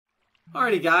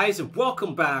Alrighty guys, and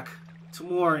welcome back to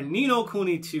more Ni no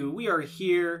Kuni 2. We are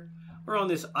here, we're on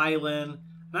this island,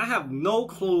 and I have no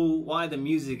clue why the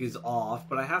music is off,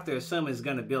 but I have to assume it's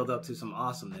going to build up to some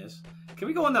awesomeness. Can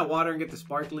we go in that water and get the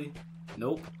sparkly?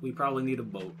 Nope, we probably need a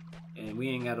boat, and we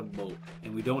ain't got a boat,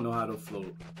 and we don't know how to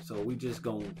float, so we just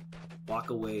gonna walk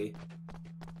away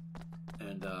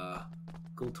and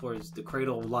go towards the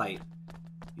Cradle of Light.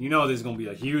 You know there's going to be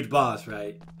a huge boss,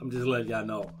 right? I'm just letting y'all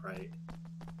know, right?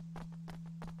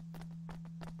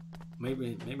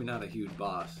 Maybe not a huge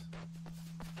boss.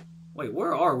 Wait,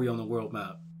 where are we on the world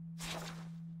map?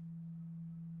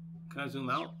 Can I zoom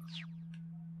out?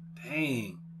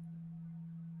 Dang.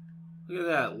 Look at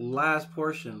that last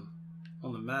portion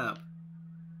on the map.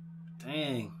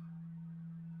 Dang.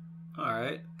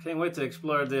 Alright. Can't wait to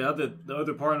explore the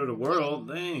other part of the world.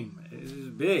 Dang. It's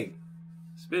just big.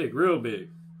 It's big, real big.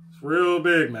 It's real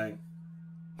big, man.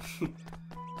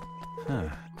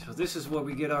 So this is where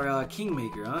we get our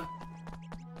Kingmaker, huh?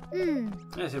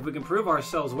 Yes, if we can prove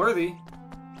ourselves worthy.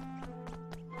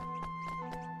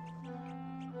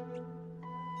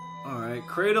 Alright,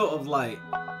 Cradle of Light.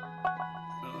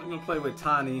 I'm gonna play with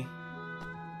Tani.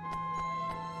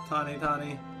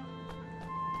 Tani.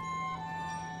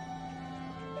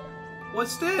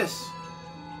 What's this?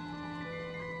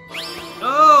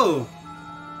 Oh!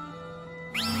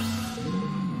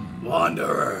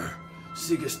 Wanderer,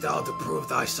 seekest thou to prove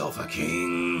thyself a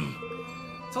king?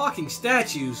 Talking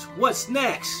statues, what's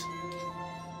next?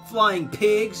 Flying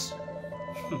pigs?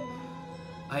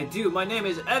 I do. My name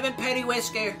is Evan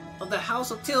Pettywhisker of the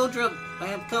House of Tildrum. I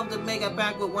have come to make a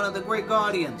pact with one of the great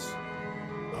guardians.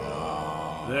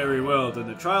 Very well, then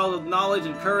the trial of knowledge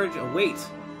and courage await.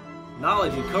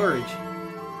 Knowledge and courage.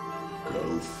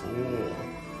 Go for.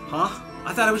 Huh?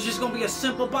 I thought it was just gonna be a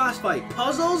simple boss fight.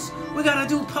 Puzzles? We gotta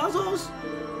do puzzles?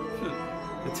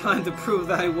 The time to prove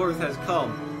thy worth has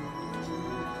come.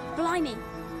 Blimey.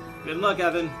 Good luck,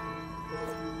 Evan.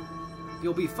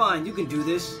 You'll be fine. You can do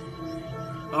this.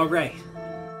 Alright.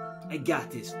 I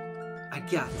got this. I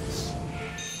got this.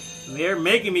 They're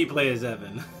making me play as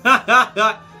Evan.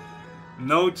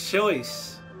 No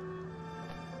choice.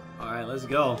 Alright, let's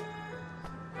go.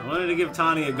 I wanted to give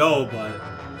Tani a go, but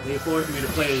they forced me to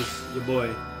play as your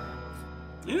boy.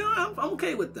 You know, I'm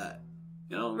okay with that.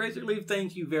 You know, Razor Leaf,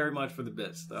 thank you very much for the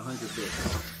bits. The 100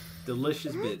 bits.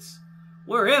 Delicious bits.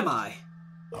 Where am I?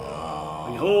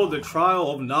 Behold the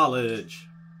trial of knowledge.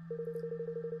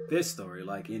 This story,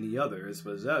 like any other, is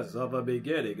possessed of a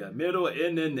beginning, a middle,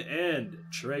 and an end.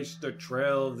 Trace the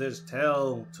trail of this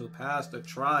tale to pass the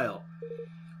trial,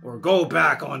 or go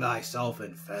back on thyself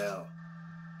and fail.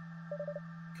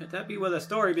 Could that be where the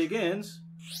story begins?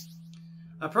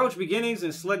 Approach beginnings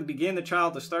and select begin the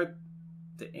trial to start.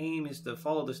 The aim is to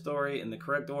follow the story in the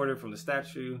correct order from the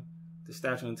statue to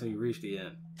statue until you reach the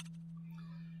end.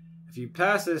 If you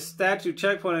pass a statue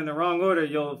checkpoint in the wrong order,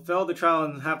 you'll fail the trial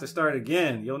and have to start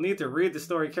again. You'll need to read the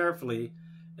story carefully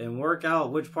and work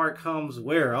out which part comes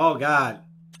where. Oh God.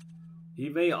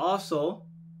 You may also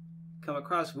come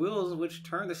across wheels which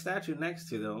turn the statue next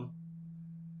to them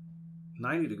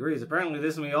 90 degrees. Apparently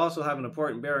this may also have an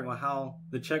important bearing on how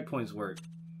the checkpoints work.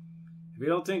 If you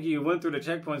don't think you went through the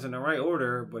checkpoints in the right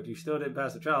order, but you still didn't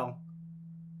pass the trial,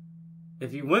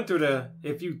 if you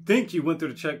think you went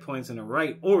through the checkpoints in the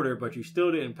right order, but you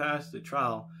still didn't pass the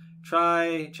trial,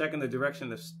 try checking the direction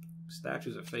the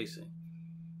statues are facing.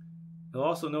 You'll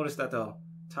also notice that the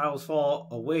tiles fall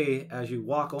away as you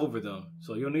walk over them,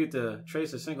 so you'll need to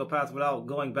trace a single path without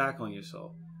going back on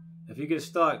yourself. If you get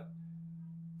stuck,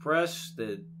 press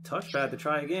the touchpad to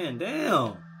try again.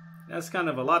 Damn! That's kind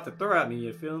of a lot to throw at me,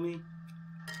 you feel me?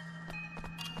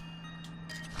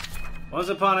 Once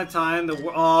upon a time,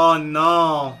 oh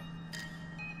no!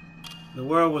 The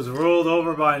world was ruled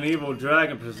over by an evil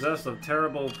dragon possessed of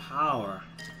terrible power.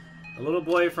 A little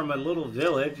boy from a little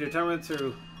village, determined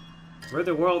to rid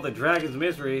the world of the dragon's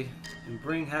misery and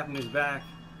bring happiness back,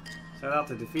 set out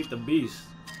to defeat the beast.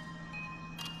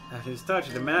 At his touch,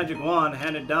 the magic wand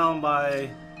handed down by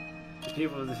the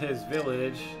people of his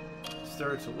village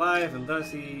stirred to life, and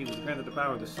thus he was granted the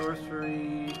power of the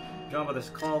sorcery, drawn by this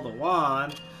called the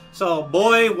wand. So,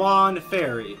 Boy Wand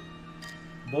Fairy.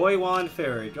 Boy Wand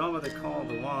Fairy. Drawn by the call of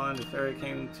the wand, the fairy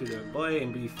came to the boy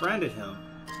and befriended him.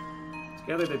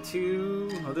 Together, the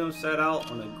two of them set out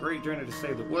on a great journey to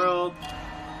save the world.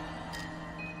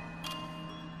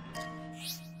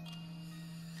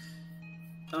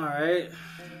 Alright.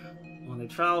 When the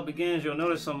trial begins, you'll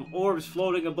notice some orbs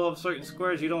floating above certain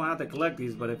squares. You don't have to collect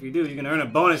these, but if you do, you can earn a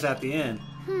bonus at the end.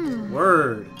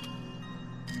 Word.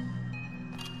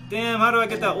 Damn, how do I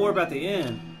get that orb at the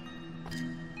end?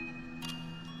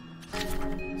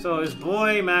 So it's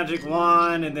boy, magic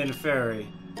wand, and then fairy.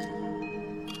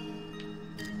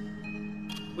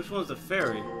 Which one's the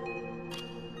fairy?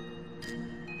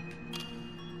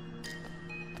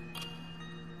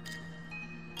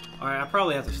 Alright, I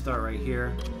probably have to start right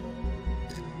here.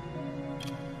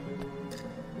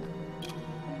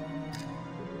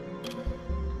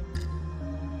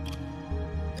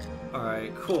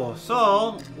 Alright, cool.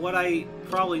 So, what I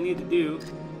probably need to do...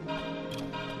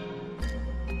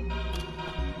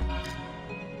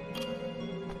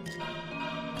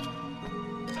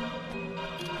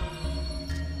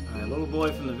 Alright, little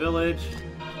boy from the village.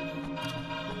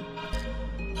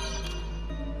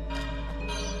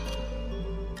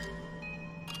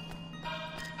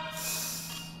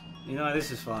 You know, this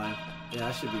is fine. Yeah,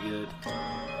 that should be good.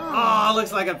 Oh,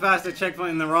 looks like I passed the checkpoint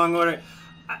in the wrong order.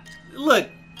 Look,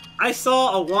 I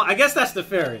saw a wand. I guess that's the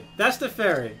fairy. That's the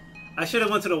fairy. I should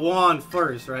have went to the wand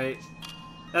first, right?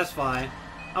 That's fine.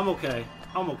 I'm okay.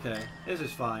 I'm okay. This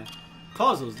is fine.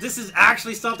 Puzzles. This is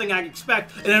actually something I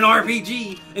expect in an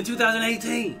RPG in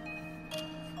 2018.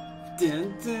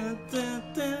 Dun, dun, dun,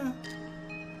 dun.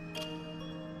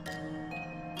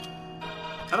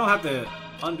 I don't have to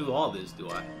undo all this, do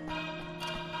I?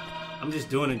 I'm just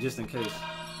doing it just in case.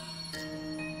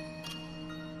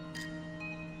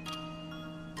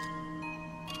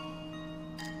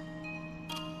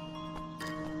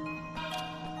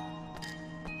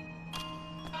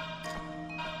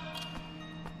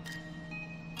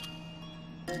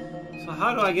 So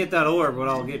how do I get that orb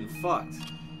without getting fucked?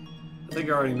 I think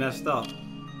I already messed up.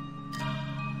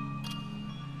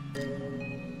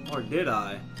 Or did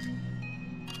I?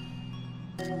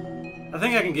 I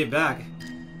think I can get back.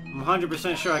 I'm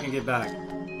 100% sure I can get back.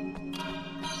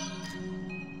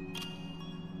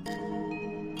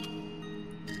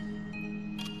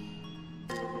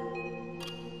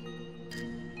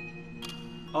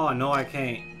 Oh, no, I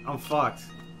can't. I'm fucked.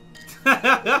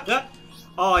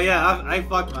 Oh, yeah, I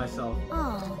fucked myself.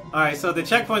 Oh. Alright, so the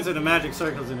checkpoints are the magic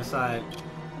circles in the side.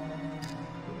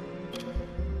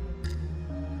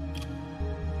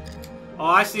 Oh,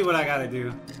 I see what I gotta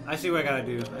do. I see what I gotta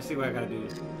do. I see what I gotta do.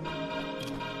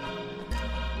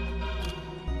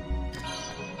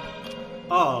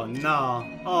 Oh, no.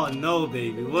 Oh, no,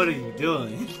 baby. What are you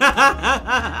doing?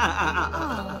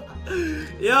 Oh.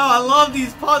 Yo, I love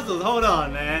these puzzles. Hold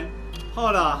on, man.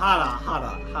 Hold on. Hold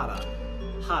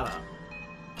on.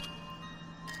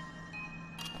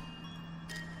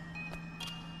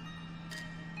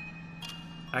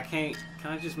 I can't...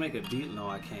 Can I just make a beat? No,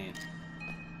 I can't.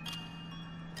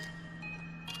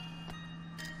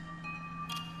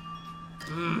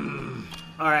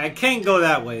 Alright, I can't go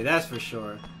that way, that's for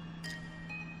sure.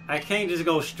 I can't just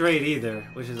go straight either,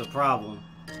 which is a problem.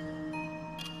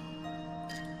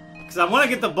 Because I want to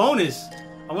get the bonus.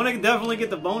 I want to definitely get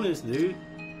the bonus, dude.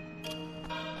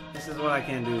 This is what I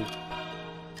can do.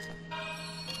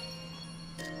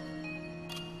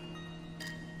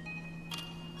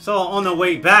 So on the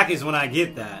way back is when I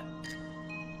get that.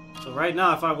 So right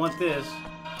now, if I want this...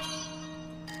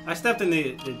 I stepped in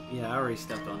the yeah, I already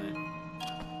stepped on it.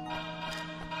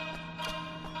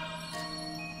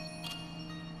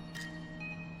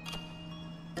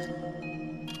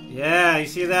 Yeah, you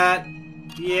see that?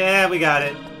 Yeah, we got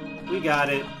it. We got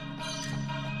it.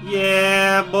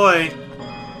 Yeah, boy.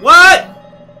 What?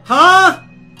 Huh?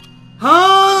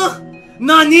 Huh?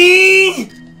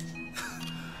 Nani?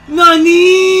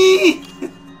 Nani?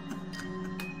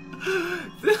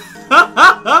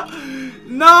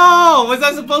 No! Was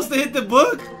I supposed to hit the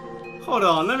book? Hold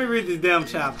on, let me read this damn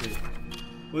chapter.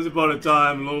 Once upon a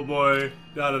time, little boy,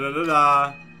 da da da da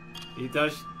da. He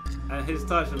touched, at his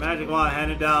touch, the magic wand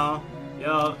handed down.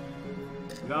 Yo,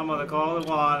 grandmother called the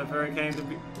wand, the fairy came to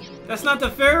be. That's not the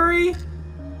fairy?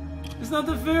 It's not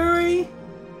the fairy?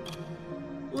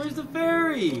 Where's the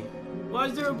fairy? Why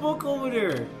is there a book over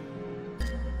there?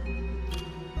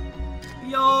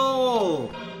 Yo!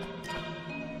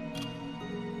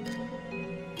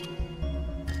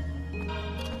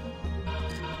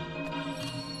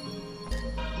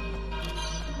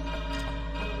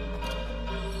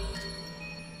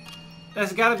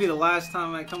 That's gotta be the last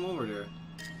time I come over there.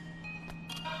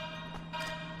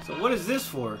 So what is this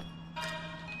for?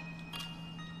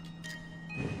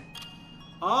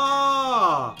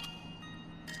 Oh!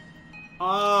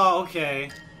 Oh,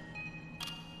 okay.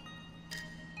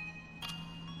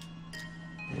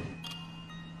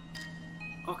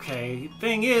 Okay,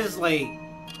 thing is, like...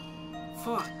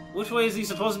 Fuck, which way is he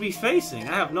supposed to be facing?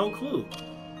 I have no clue.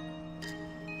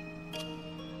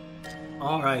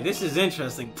 Alright, this is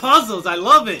interesting. Puzzles, I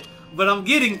love it! But I'm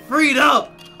getting freed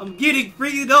up! I'm getting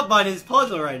freed up by this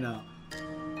puzzle right now.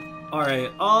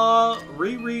 Alright,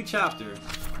 reread chapter.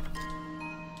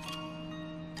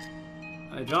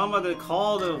 Drawn by the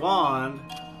call to the wand,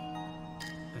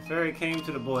 the fairy came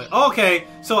to the boy. Okay,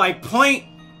 so I point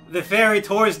the fairy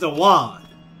towards the wand.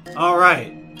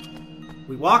 Alright.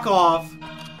 We walk off.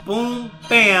 Boom,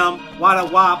 bam,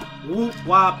 wada wop, whoop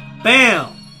wop, bam.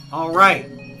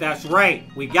 Alright, that's right.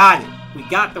 We got it. We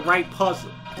got the right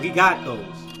puzzle. We got those.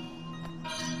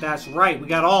 That's right. We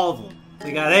got all of them.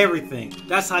 We got everything.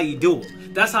 That's how you do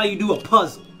it. That's how you do a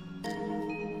puzzle.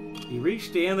 You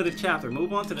reached the end of the chapter.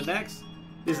 Move on to the next.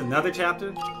 This is another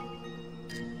chapter.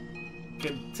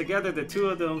 Together, the two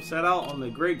of them set out on the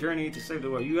great journey to save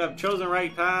the world. You have chosen the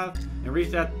right path and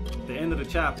reached at the end of the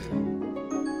chapter.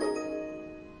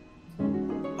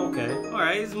 Okay.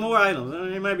 Alright, there's more items.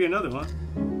 There might be another one.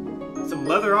 Some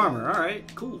leather armor.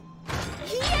 Alright, cool.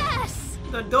 Yes!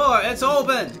 The door, it's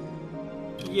open!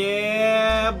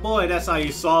 Yeah, boy, that's how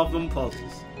you solve them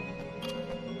puzzles.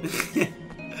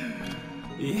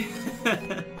 Yeah.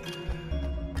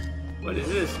 What is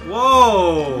this?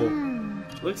 Whoa!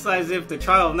 Looks as if the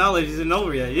trial of knowledge isn't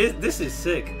over yet. This is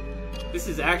sick. This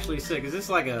is actually sick. Is this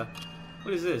like a...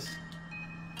 What is this?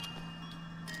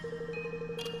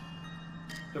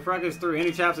 The progress through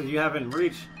any chapters you haven't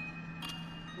reached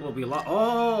will be lost.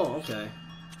 Oh, okay.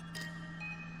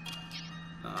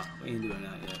 Nah, we ain't doing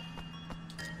that yet.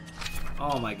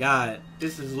 Oh my god.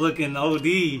 This is looking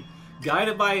OD.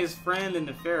 Guided by his friend and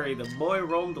the fairy, the boy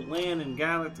roamed the land and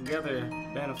gathered together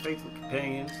a band of faithful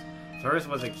companions. First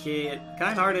was a kid,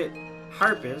 kind-hearted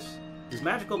harpist, whose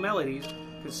magical melodies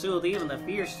could soothe even the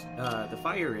fiercest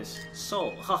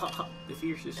soul. The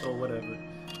fiercest soul, whatever.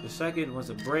 The second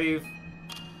was a brave...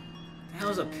 That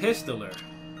was a pistoler.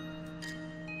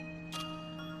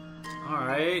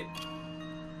 Alright.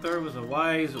 Third was a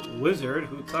wise wizard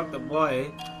who took the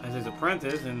boy as his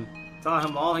apprentice and taught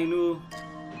him all he knew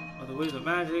of the ways of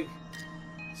magic.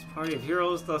 This party of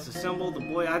heroes thus assembled. The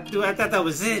boy, I thought that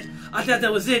was it. I thought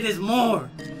that was it. There's more.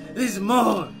 There's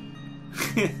more.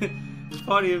 This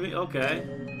party of okay.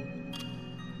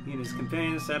 He and his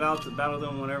companions set out to battle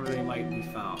them whenever they might be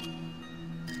found.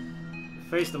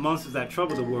 Face the monsters that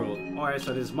trouble the world. Alright,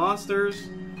 so there's monsters.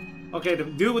 Okay, the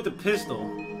dude with the pistol.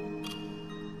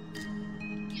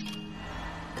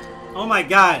 Oh my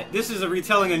god, this is a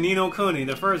retelling of Ni no Kuni,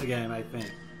 the first game, I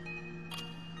think.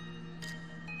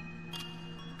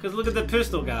 Because look at the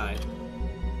pistol guy.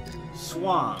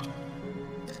 Swan.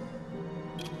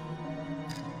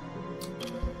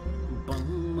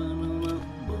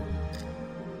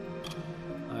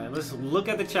 Alright, let's look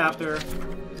at the chapter.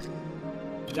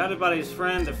 Guided by his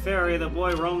friend, the fairy, the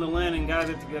boy roamed the land and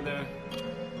gathered together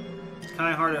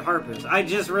kind-hearted harpers. I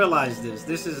just realized this.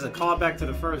 This is a callback to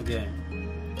the first game.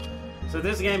 So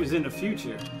this game is in the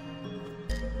future.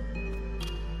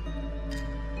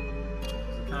 It's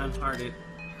a kind-hearted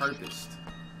harpist.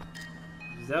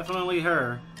 It's definitely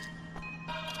her.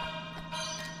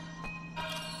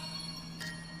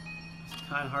 It's a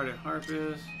kind-hearted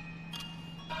harpist.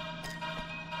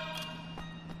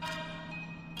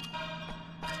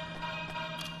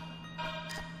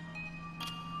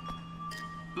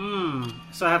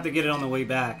 So I have to get it on the way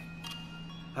back.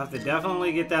 I have to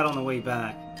definitely get that on the way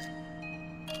back.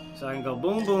 So I can go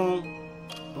boom, boom,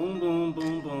 boom, boom,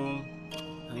 boom, boom.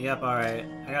 And yep, alright.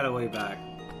 I got a way back.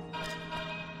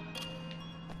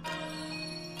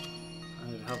 I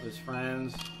need to help his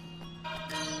friends.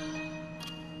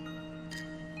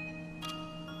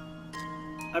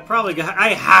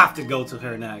 I have to go to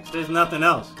her next. There's nothing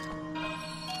else.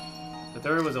 The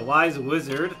third was a wise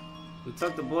wizard who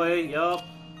took the boy, yup.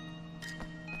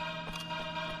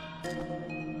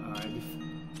 Alright.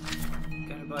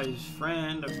 Got everybody's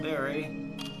friend, a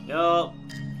fairy. Yup.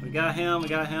 We got him,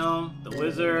 The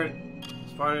wizard.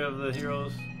 He's part of the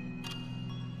heroes.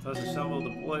 Thus assembled,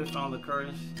 the boy found the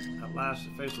courage at last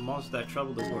to face the monsters that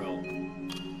troubled the world.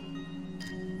 And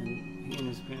he and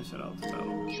his parents set out to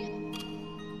battle.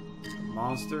 The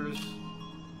monsters.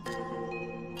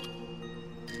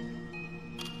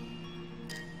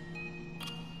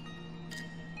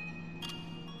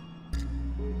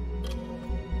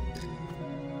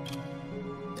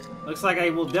 Looks like I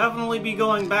will definitely be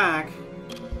going back.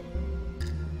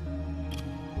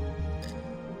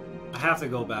 I have to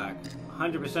go back.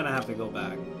 100% I have to go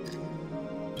back.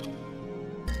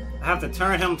 I have to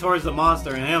turn him towards the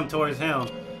monster and him towards him.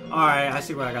 Alright, I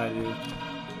see what I gotta do.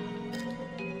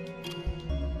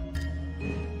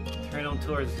 Turn him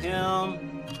towards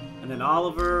him. And then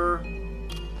Oliver.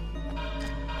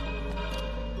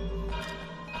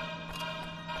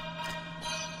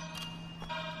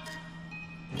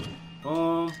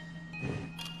 Boom.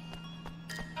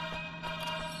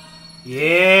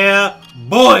 Yeah!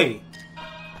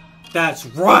 That's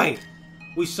right!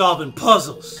 We solving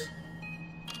puzzles!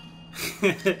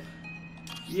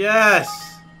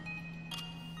 Yes!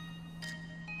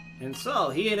 And so,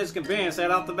 he and his companions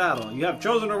set out to battle. You have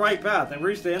chosen the right path and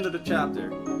reached the end of the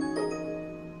chapter.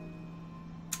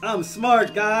 I'm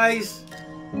smart, guys!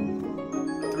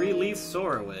 3-leaf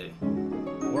Soarway.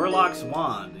 Warlock's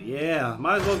Wand. Yeah,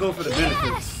 might as well go for the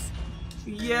benefits.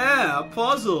 Yeah,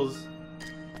 puzzles!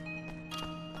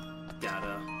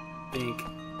 Gotta think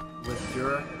with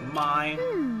your mind.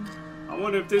 I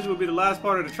wonder if this will be the last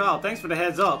part of the trial. Thanks for the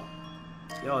heads up.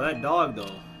 Yo, that dog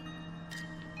though.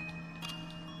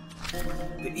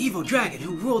 The evil dragon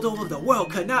who ruled over the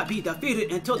world could not be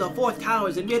defeated until the 4th tower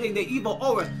emitting the evil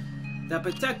aura that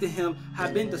protected him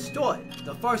had been destroyed.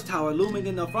 The 1st tower looming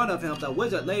in the front of him, the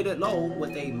wizard laid it low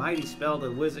with a mighty spell. The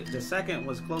 2nd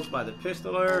was close by the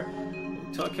pistoler,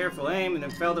 who took careful aim and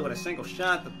then felled it with a single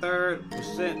shot. The 3rd was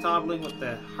sent toppling with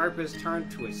the harpist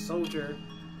turned to a soldier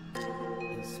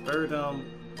and spurred him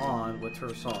on with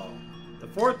her song. The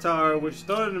 4th tower, which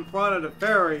stood in front of the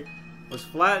ferry, was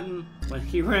flattened when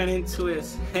he ran into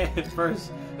its head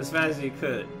first as fast as he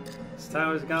could. His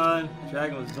tower's gone, the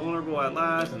dragon was vulnerable at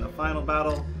last, and the final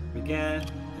battle began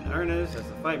in earnest as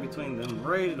the fight between them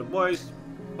raged. The boy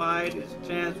spied his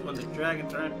chance when the dragon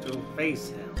turned to face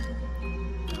him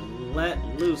and let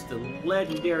loose the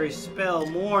legendary spell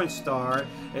Mornstar.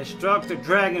 It struck the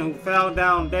dragon who fell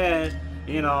down dead.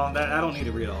 You know, that I don't need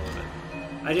to read all of it.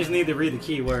 I just need to read the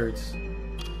key words.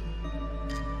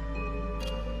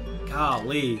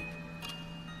 Golly.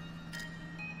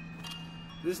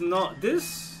 This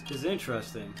is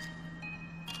interesting.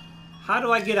 How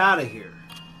do I get out of here?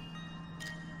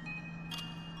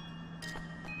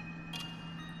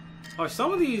 Or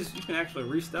some of these you can actually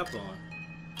re-step on.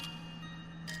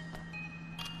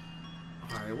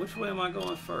 Alright, which way am I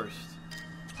going first?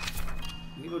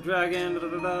 Evil dragon,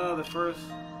 the first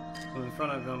was in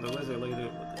front of him, the wizard laid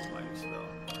it with the mighty spell.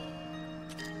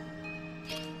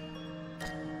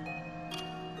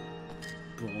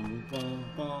 Boom, boom,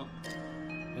 boom.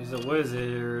 There's a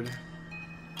wizard.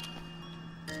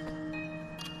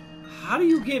 How do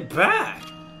you get back?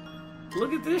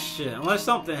 Look at this shit. Unless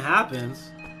something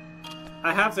happens.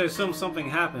 I have to assume something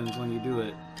happens when you do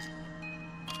it.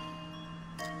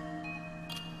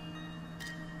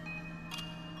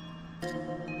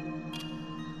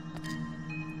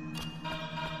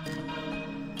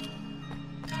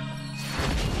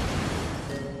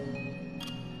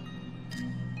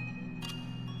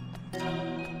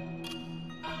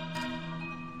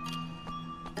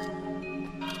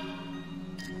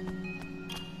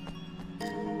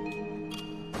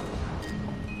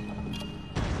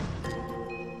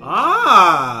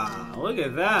 Ah, look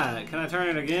at that. Can I turn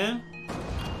it again?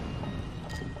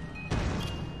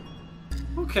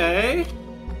 Okay.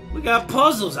 We got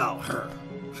puzzles out here.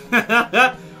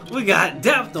 We got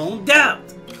depth on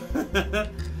depth.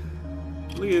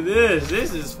 Look at this.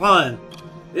 This is fun.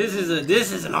 This is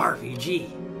an RPG.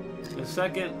 The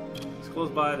 2nd is close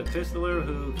by the pistoler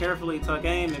who carefully took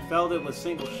aim and felled it with a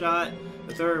single shot.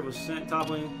 The 3rd was sent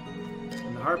toppling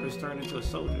and the harpist turned into a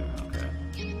soldier. Okay.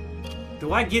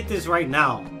 Do I get this right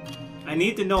now? I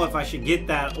need to know if I should get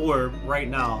that orb right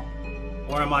now.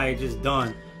 Or am I just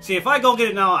done? See, if I go get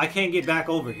it now, I can't get back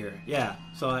over here. Yeah,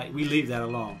 so we leave that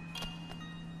alone.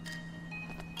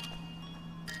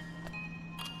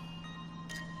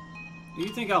 Do you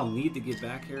think I'll need to get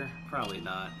back here? Probably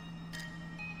not.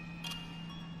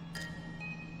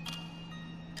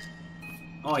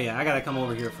 Oh yeah, I gotta come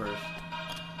over here first.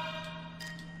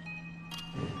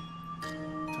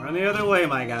 Turn the other way,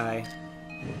 my guy.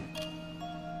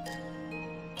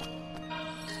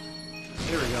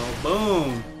 Here we go.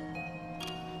 Boom.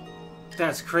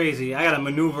 That's crazy. I gotta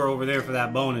maneuver over there for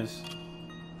that bonus.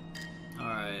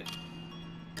 Alright.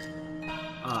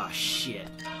 Ah, shit.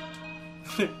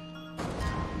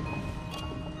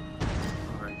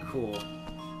 Alright, cool.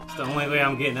 It's the only way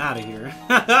I'm getting out of here.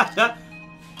 I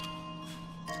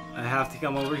have to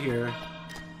come over here.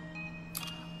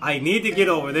 I need to get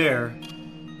over there.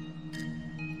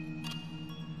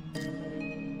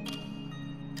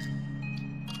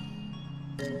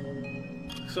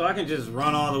 So I can just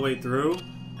run all the way through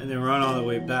and then run all the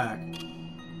way back.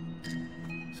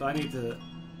 So I need to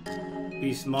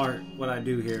be smart what I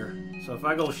do here. So if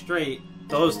I go straight,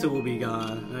 those two will be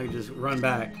gone and I can just run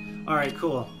back. Alright,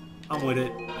 cool. I'm with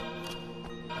it.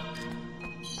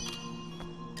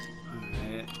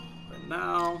 Alright, but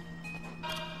now...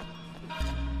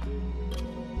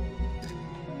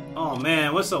 Oh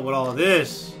man, what's up with all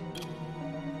this?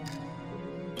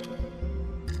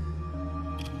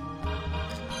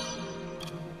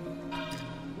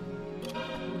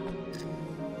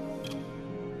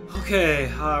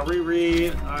 Okay,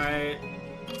 reread. Alright.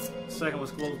 Second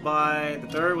was close by. The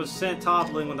third was sent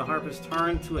toppling when the harpist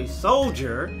turned to a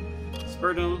soldier.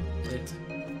 Spurred him with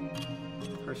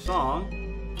her song.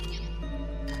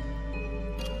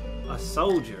 A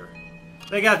soldier.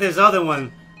 They got this other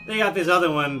one. They got this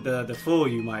other one to fool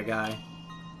you, my guy.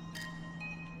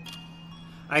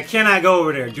 I cannot go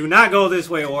over there. Do not go this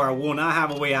way or I will not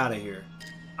have a way out of here.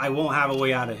 I won't have a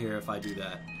way out of here if I do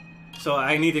that. So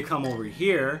I need to come over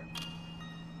here.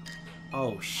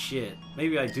 Oh shit.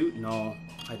 Maybe I do. No,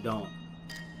 I don't.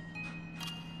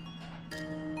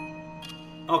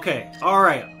 Okay.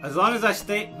 Alright. As long as I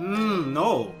stay...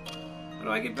 no. How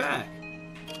do I get back?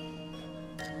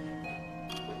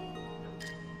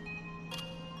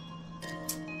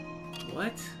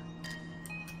 What?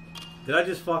 Did I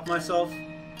just fuck myself?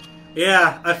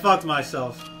 Yeah, I fucked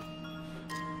myself.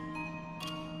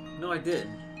 No, I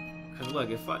didn't. Cause look,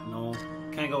 if I... No.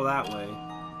 Can't go that way.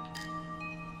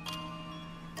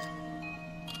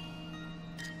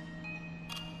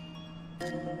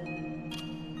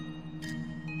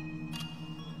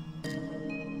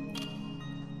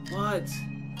 What?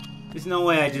 There's no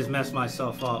way I just messed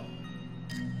myself up.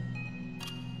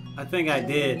 I think I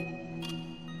did.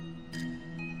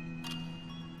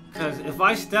 Because if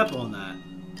I step on that...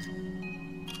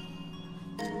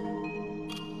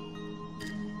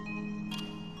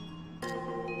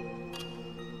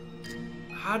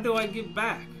 How do I get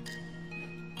back?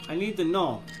 I need to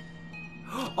know.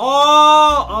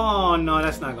 Oh no,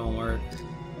 that's not gonna work.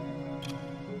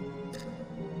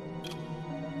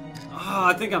 Oh,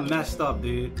 I think I messed up,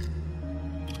 dude.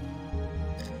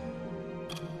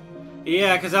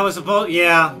 Yeah, because I was supposed...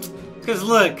 Yeah. Because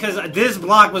look, because this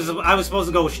block was... I was supposed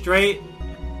to go straight.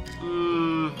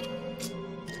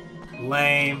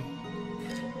 Lame.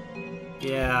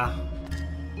 Yeah.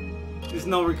 There's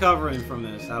no recovering from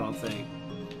this, I don't think.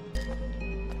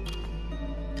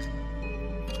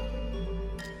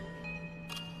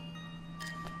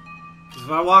 If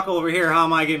I walk over here, how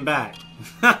am I getting back?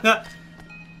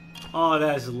 Oh,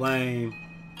 that's lame.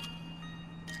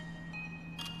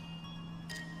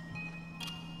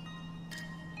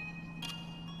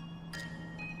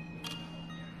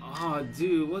 Oh,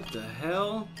 dude, what the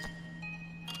hell?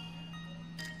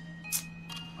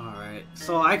 Alright,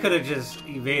 so I could have just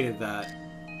evaded that.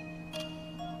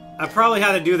 I probably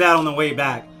had to do that on the way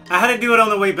back. I had to do it on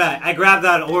the way back. I grabbed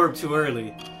that orb too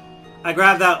early.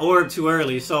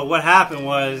 So what happened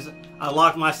was I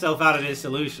locked myself out of this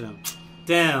solution.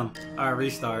 Damn. Alright,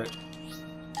 restart.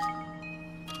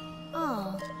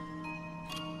 Oh.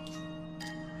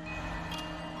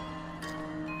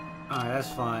 Alright,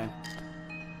 that's fine.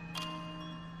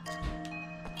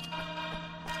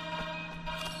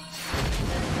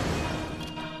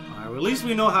 Alright, well, at least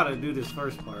we know how to do this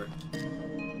first part.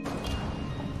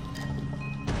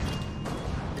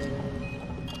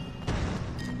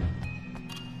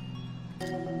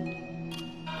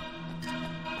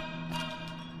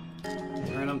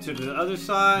 To the other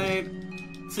side.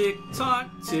 Tick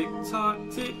tock, tick tock,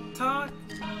 tick tock.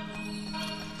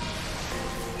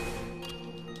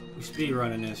 We speed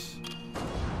running this.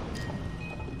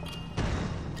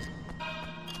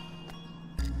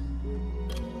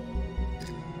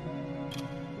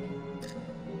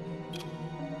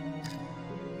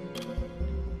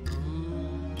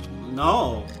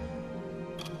 No.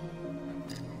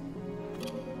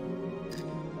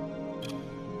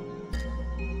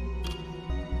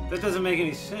 That doesn't make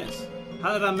any sense.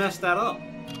 How did I mess that up?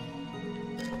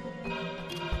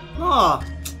 Oh,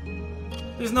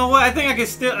 there's no way. I think I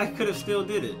could have still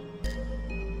did it.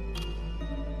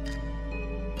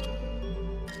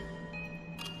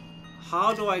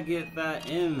 How do I get that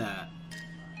in that?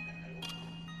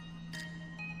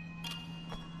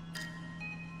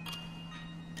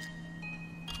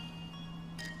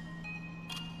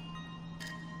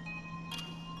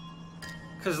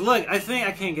 Cause look, I think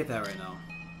I can't get that right now.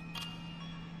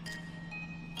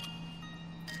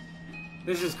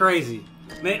 This is crazy.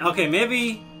 Okay,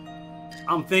 maybe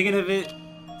I'm thinking of it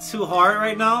too hard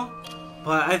right now,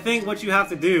 but I think what you have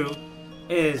to do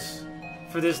is,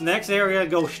 for this next area,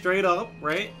 go straight up,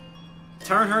 right?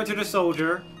 Turn her to the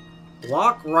soldier,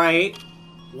 walk right,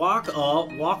 walk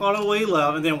up, walk all the way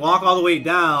left, and then walk all the way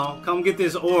down, come get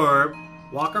this orb,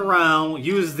 walk around,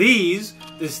 use these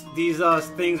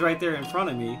things right there in front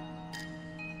of me.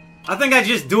 I think I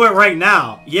just do it right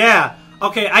now. Yeah.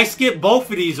 Okay, I skipped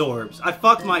both of these orbs. I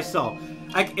fucked myself.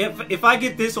 If I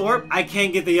get this orb, I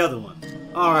can't get the other one.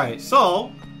 Alright,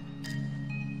 so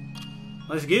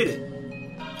let's get it.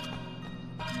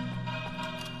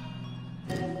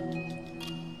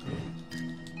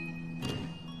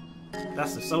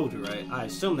 That's the soldier, right? I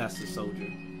assume that's the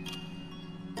soldier.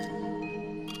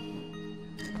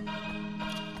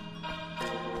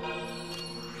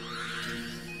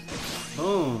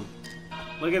 Boom.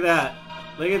 Look at that.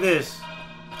 Look at this.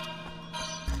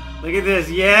 Look at this.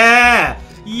 Yeah!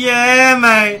 Yeah,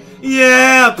 man!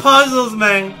 Yeah! Puzzles,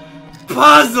 man!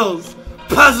 Puzzles!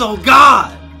 Puzzle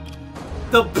God!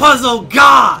 The puzzle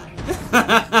God!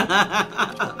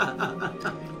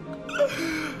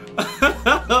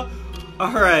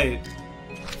 Alright.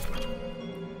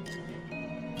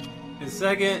 The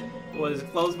second was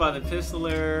closed by the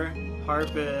pistoler,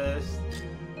 harpist.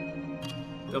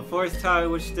 The fourth tower,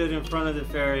 which stood in front of the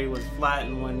ferry, was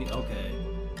flattened when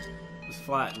was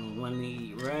flattened when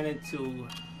he ran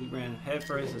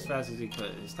headfirst as fast as he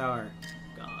could. His tower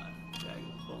gone.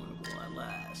 Dragon was vulnerable at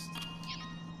last.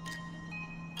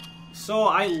 So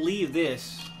I leave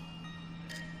this.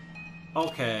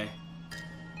 Okay.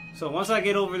 So once I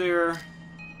get over there,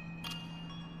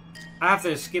 I have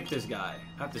to skip this guy.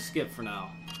 I have to skip for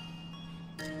now.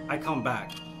 I come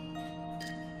back.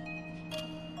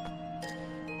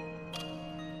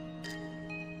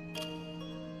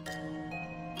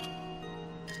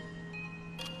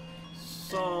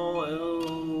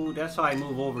 So, that's how I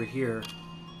move over here.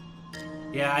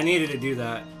 Yeah, I needed to do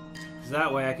that. Because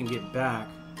that way I can get back.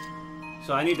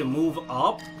 So I need to move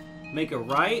up, make a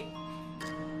right,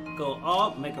 go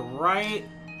up, make a right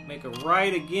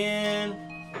again.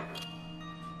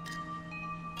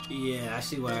 Yeah, I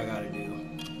see what I gotta do.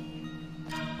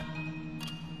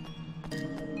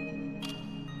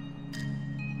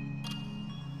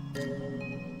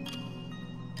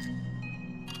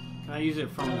 Can I use it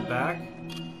from the back?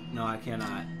 No, I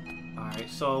cannot. Alright,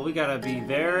 so we gotta be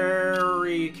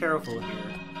very careful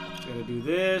here. Gotta do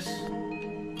this.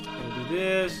 Gotta do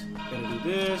this. Gotta do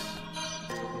this.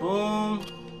 Boom.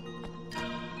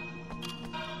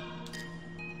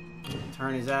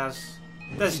 Turn his ass.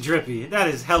 That's drippy. That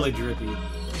is hella drippy.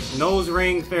 Nose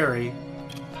ring fairy.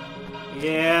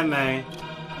 Yeah, man.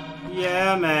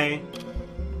 Yeah, man.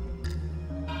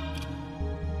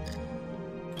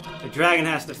 The dragon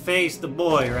has to face the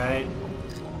boy, right?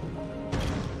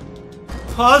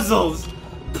 Puzzles!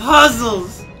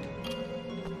 Puzzles!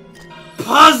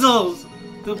 Puzzles!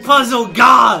 The puzzle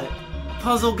god!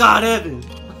 Puzzle god Evan.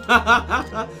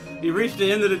 You reached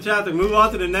the end of the chapter, move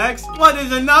on to the next? What,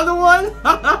 is another one?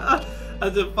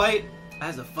 As a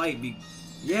fight be...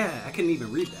 Yeah, I couldn't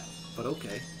even read that, but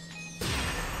okay.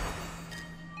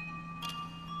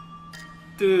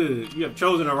 Dude, you have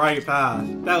chosen the right path.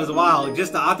 That was wild,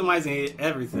 just to optimizing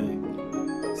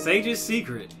everything. Sage's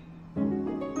secret.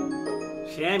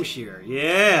 Shamshir,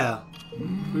 yeah.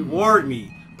 Reward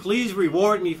me. Please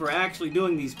reward me for actually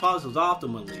doing these puzzles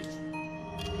optimally.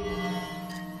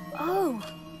 Oh.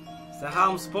 Is that how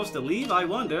I'm supposed to leave, I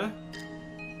wonder?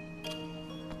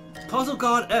 Puzzle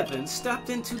God Evan stepped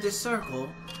into the circle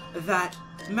that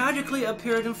magically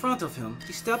appeared in front of him.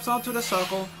 He steps onto the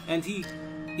circle and he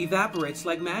evaporates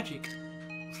like magic.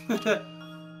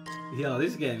 Yo,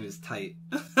 this game is tight.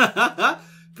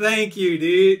 Thank you,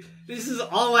 dude. This is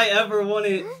all I ever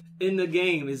wanted in the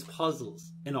game is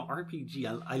puzzles. In an RPG,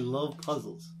 I love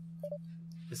puzzles.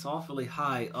 It's awfully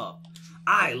high up.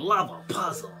 I love a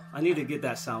puzzle. I need to get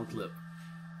that sound clip.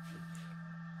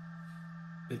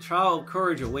 The trial of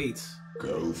courage awaits.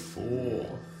 Go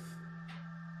forth.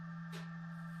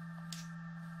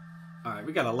 Alright,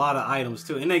 we got a lot of items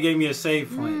too. And they gave me a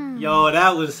save point. Yo,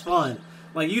 that was fun.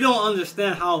 Like, you don't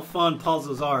understand how fun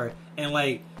puzzles are. And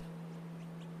like,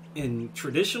 in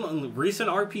traditional and recent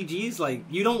RPGs, like,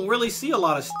 you don't really see a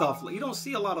lot of stuff. You don't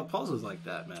see a lot of puzzles like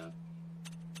that, man.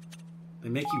 They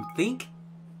make you think.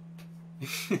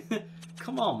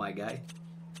 Come on, my guy.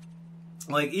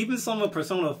 Like, even some of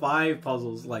Persona 5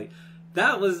 puzzles, like,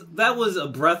 that was a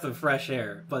breath of fresh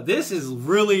air. But this is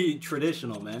really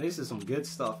traditional, man. This is some good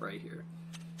stuff right here.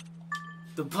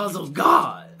 The puzzle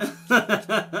god.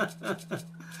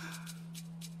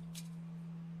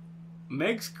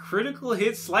 Makes critical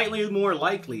hits slightly more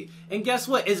likely. And guess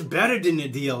what? It's better than the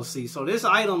DLC. So this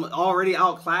item already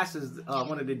outclasses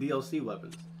one of the DLC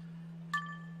weapons.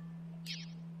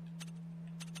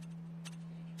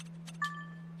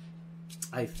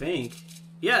 I think.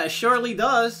 Yeah, it surely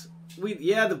does.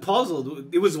 Yeah, the puzzle,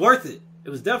 it was worth it. It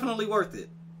was definitely worth it.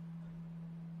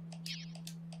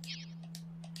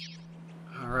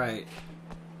 Alright.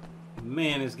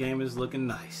 Man, this game is looking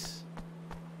nice.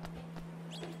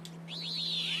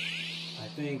 I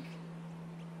think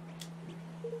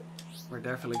we're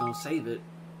definitely gonna save it.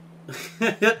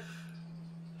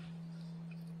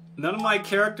 None of my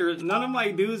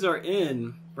dudes are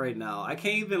in right now. I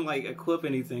can't even like equip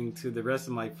anything to the rest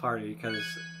of my party because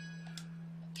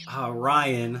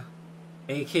Ryan,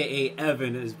 aka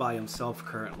Evan, is by himself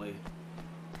currently.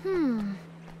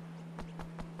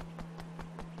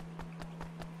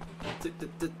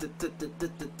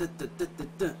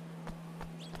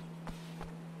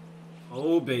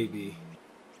 Oh baby.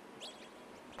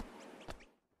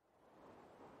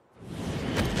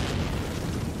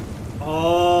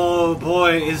 Oh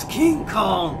boy, is King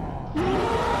Kong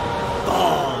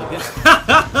dog.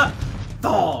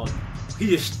 Dog.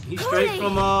 He's straight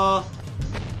from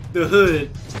the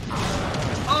hood.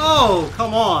 Oh,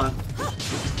 come on.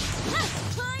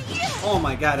 Oh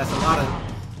my god, that's a lot of...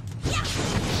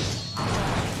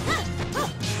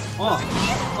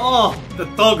 Oh, the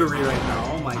thuggery right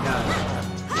now. Oh my god.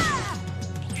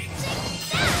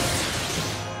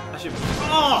 I should...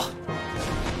 Oh!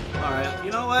 Alright,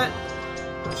 you know what?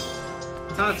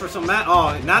 Time for some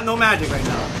not no magic right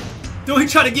now. Dude, he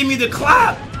tried to give me the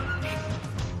clap!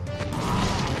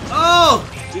 Oh!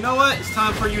 You know what? It's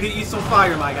time for you to eat some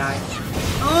fire, my guy.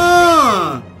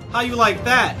 How you like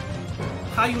that?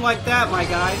 How you like that, my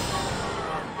guy?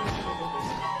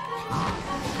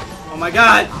 Oh my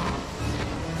god!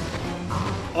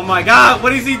 Oh my god,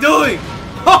 what is he doing?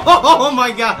 Oh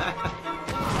my god!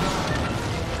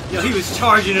 Yo, he was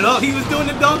charging it up. He was doing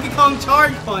the Donkey Kong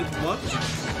charge punch. What?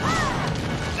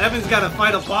 Evan's got to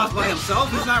fight a boss by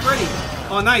himself? He's not ready.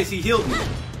 Oh, nice. He healed me.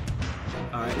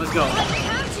 Alright, let's go.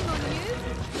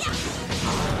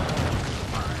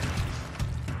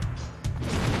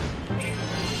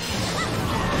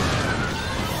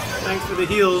 Thanks for the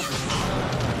heals.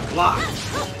 Block.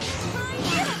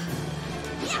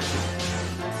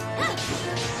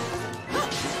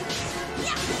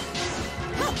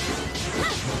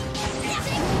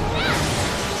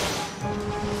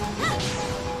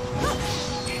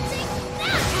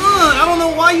 I don't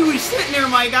know why you were sitting there,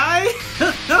 my guy.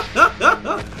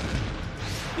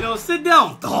 Yo, sit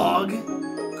down, dog.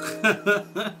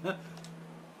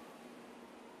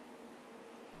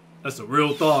 That's a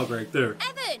real dog right there.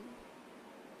 Evan!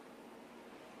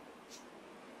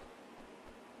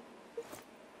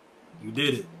 You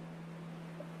did it.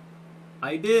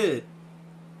 I did.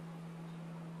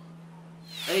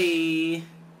 Hey.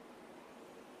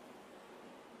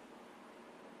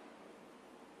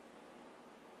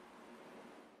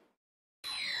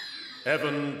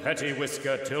 Evan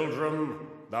Petty-Whisker Tildrum,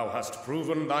 thou hast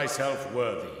proven thyself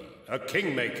worthy. A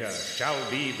Kingmaker shall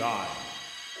be thine.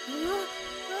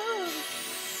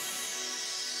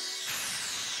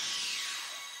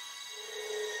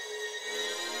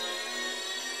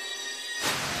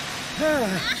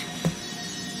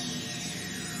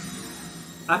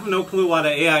 I have no clue why the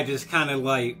AI just kind of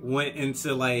like went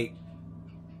into like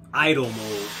idle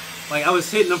mode. Like I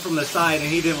was hitting him from the side and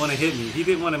he didn't want to hit me. He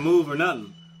didn't want to move or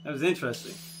nothing. That was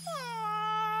interesting.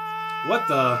 What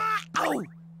the? Oh!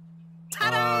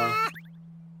 Ta-da!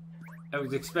 I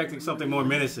was expecting something more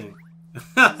menacing.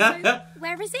 So,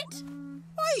 where is it?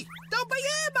 Oi! Don't be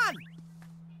here, man!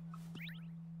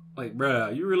 Like,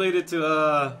 bruh, you related to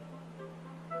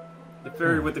the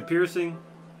fairy with the piercing?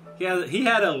 He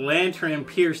had a lantern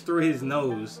pierced through his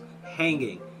nose,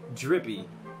 hanging, drippy.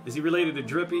 Is he related to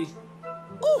Drippy?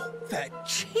 Oh, the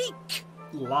cheek!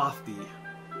 Lofty.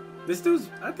 This dude's...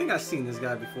 I think I've seen this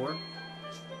guy before.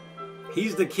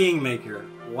 He's the Kingmaker.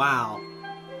 Wow.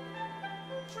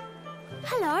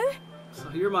 Hello? So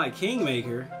you're my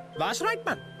Kingmaker. That's right,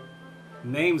 man.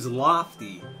 Name's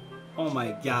Lofty. Oh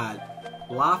my god.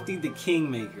 Lofty the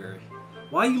Kingmaker.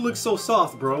 Why you look so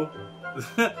soft, bro?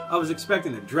 I was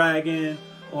expecting a dragon,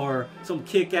 or some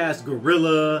kick-ass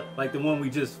gorilla, like the one we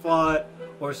just fought,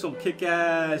 or some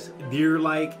kick-ass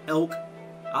deer-like elk.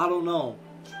 I don't know.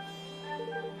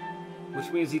 Which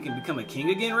means he can become a king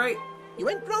again, right? You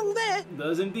went wrong there.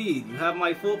 Does indeed. You have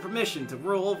my full permission to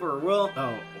rule over a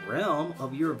realm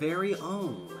of your very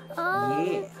own.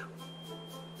 Yeah.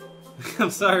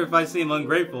 I'm sorry if I seem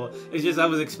ungrateful. It's just I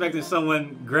was expecting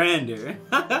someone grander.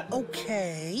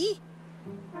 Okay.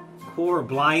 Poor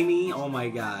Blimey. Oh my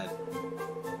god.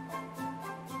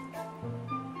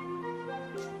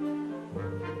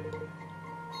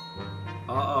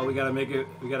 Uh-oh, we gotta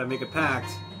make a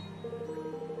pact.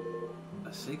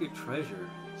 A sacred treasure.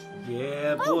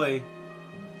 Yeah, boy.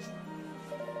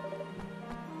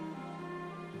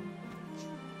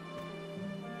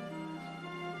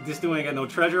 This dude ain't got no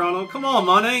treasure on him. Come on,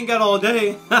 man. I ain't got all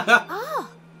day. Ah.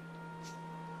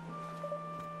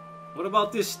 What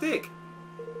about this stick?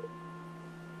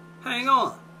 Hang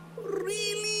on.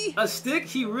 Really? A stick?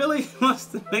 He really wants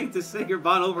to make the sacred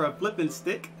bond over a flippin'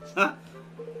 stick?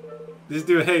 This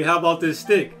dude, hey, how about this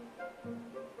stick?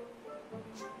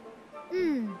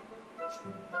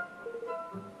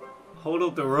 Hold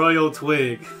up the royal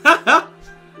twig.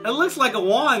 It looks like a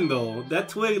wand, though. That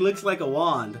twig looks like a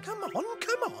wand. Come on,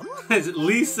 come on. It's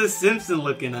Lisa Simpson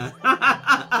looking at.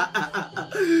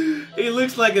 He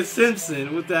looks like a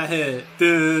Simpson with that head.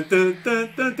 Dun, dun,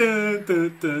 dun, dun, dun,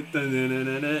 dun, dun, dun,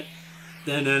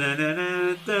 dun,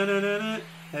 dun, dun, dun.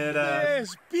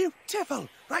 Yes, beautiful.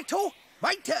 Righto,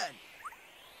 my turn.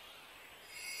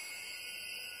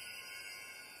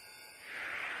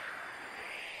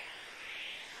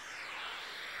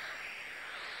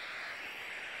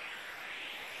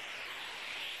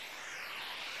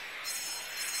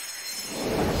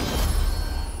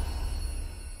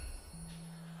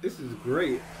 This is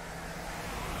great.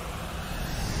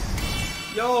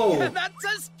 Yo! That's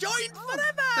us joined forever!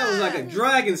 That was like a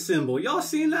dragon symbol. Y'all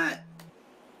seen that?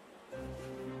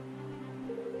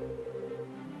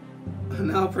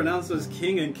 Now pronounce us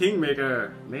king and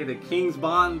kingmaker. May the king's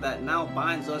bond that now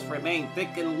binds us remain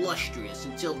thick and lustrous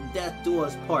until death do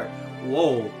us part.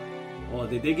 Whoa. Well,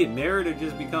 did they get married or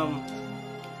just become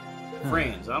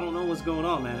friends? I don't know what's going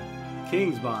on, man.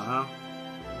 King's bond, huh?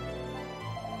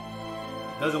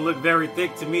 Doesn't look very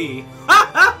thick to me.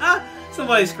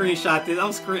 Somebody screenshot this.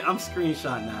 I'm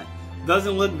screenshotting that.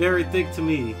 Doesn't look very thick to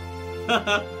me.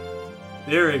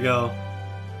 There we go.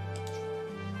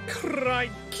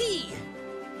 Crikey!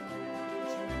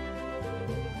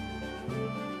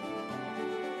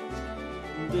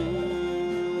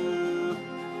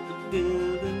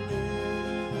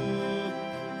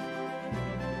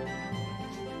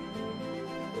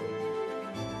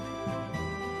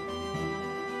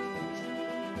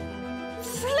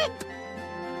 Flip!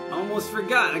 Almost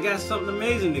forgot. I got something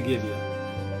amazing to give you.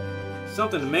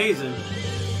 Something amazing.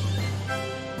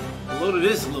 A load of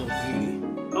this little beauty.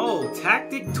 Oh,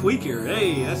 Tactic Tweaker.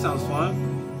 Hey, that sounds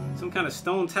fun. Some kind of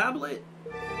stone tablet?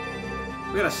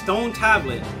 We got a stone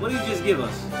tablet. What did he just give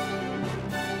us?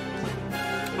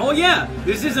 Oh yeah,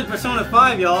 this isn't Persona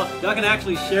 5, y'all. Y'all can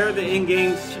actually share the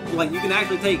in-game, like you can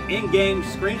actually take in-game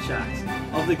screenshots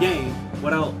of the game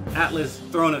without Atlas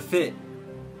throwing a fit,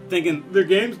 thinking their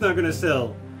game's not gonna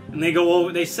sell. And they go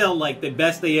over, they sell like the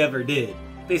best they ever did.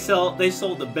 They sold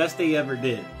the best they ever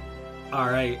did.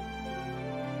 Alright.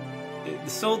 They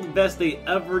sold the best they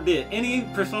ever did. Any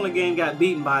Persona game got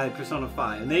beaten by Persona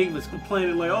 5. And they was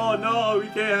complaining like, oh no, we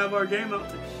can't have our game out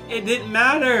there. It didn't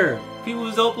matter. People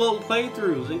was uploading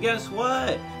playthroughs. And guess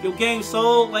what? Your game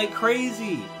sold like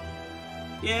crazy.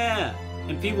 Yeah.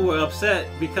 And people were upset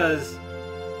because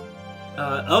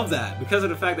of that. Because of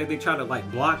the fact that they try to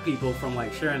like block people from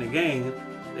like sharing the game.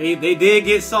 They did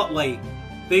get like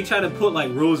they try to put like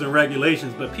rules and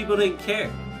regulations, but people didn't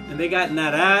care. And they got in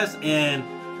that ass and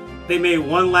they made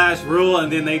one last rule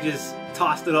and then they just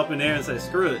tossed it up in there and said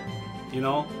screw it, you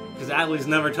know, because Atlas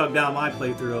never took down my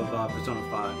playthrough of Persona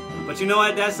 5. But you know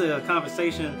what, that's a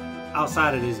conversation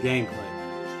outside of this gameplay.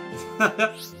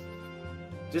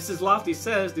 Just as Lofty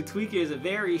says, the Tweaker is a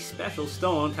very special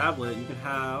stone tablet. You can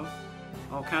have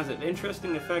all kinds of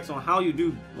interesting effects on how you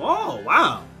do. Oh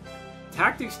wow,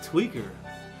 Tactics Tweaker.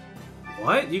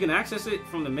 What? You can access it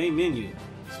from the main menu.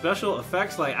 Special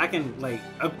effects, like I can like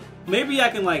maybe I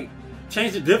can like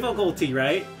change the difficulty,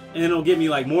 right? And it'll give me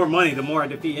like more money the more I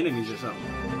defeat enemies or something.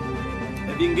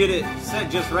 If you can get it set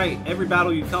just right, every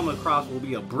battle you come across will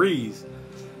be a breeze.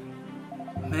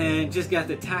 Man, just got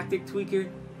the Tactic Tweaker.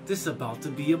 This is about to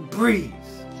be a breeze.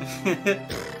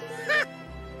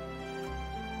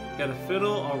 Gotta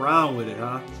fiddle around with it,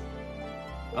 huh?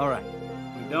 Alright.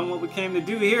 We've done what we came to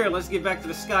do here. Let's get back to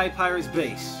the Sky Pirates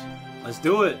base. Let's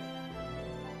do it.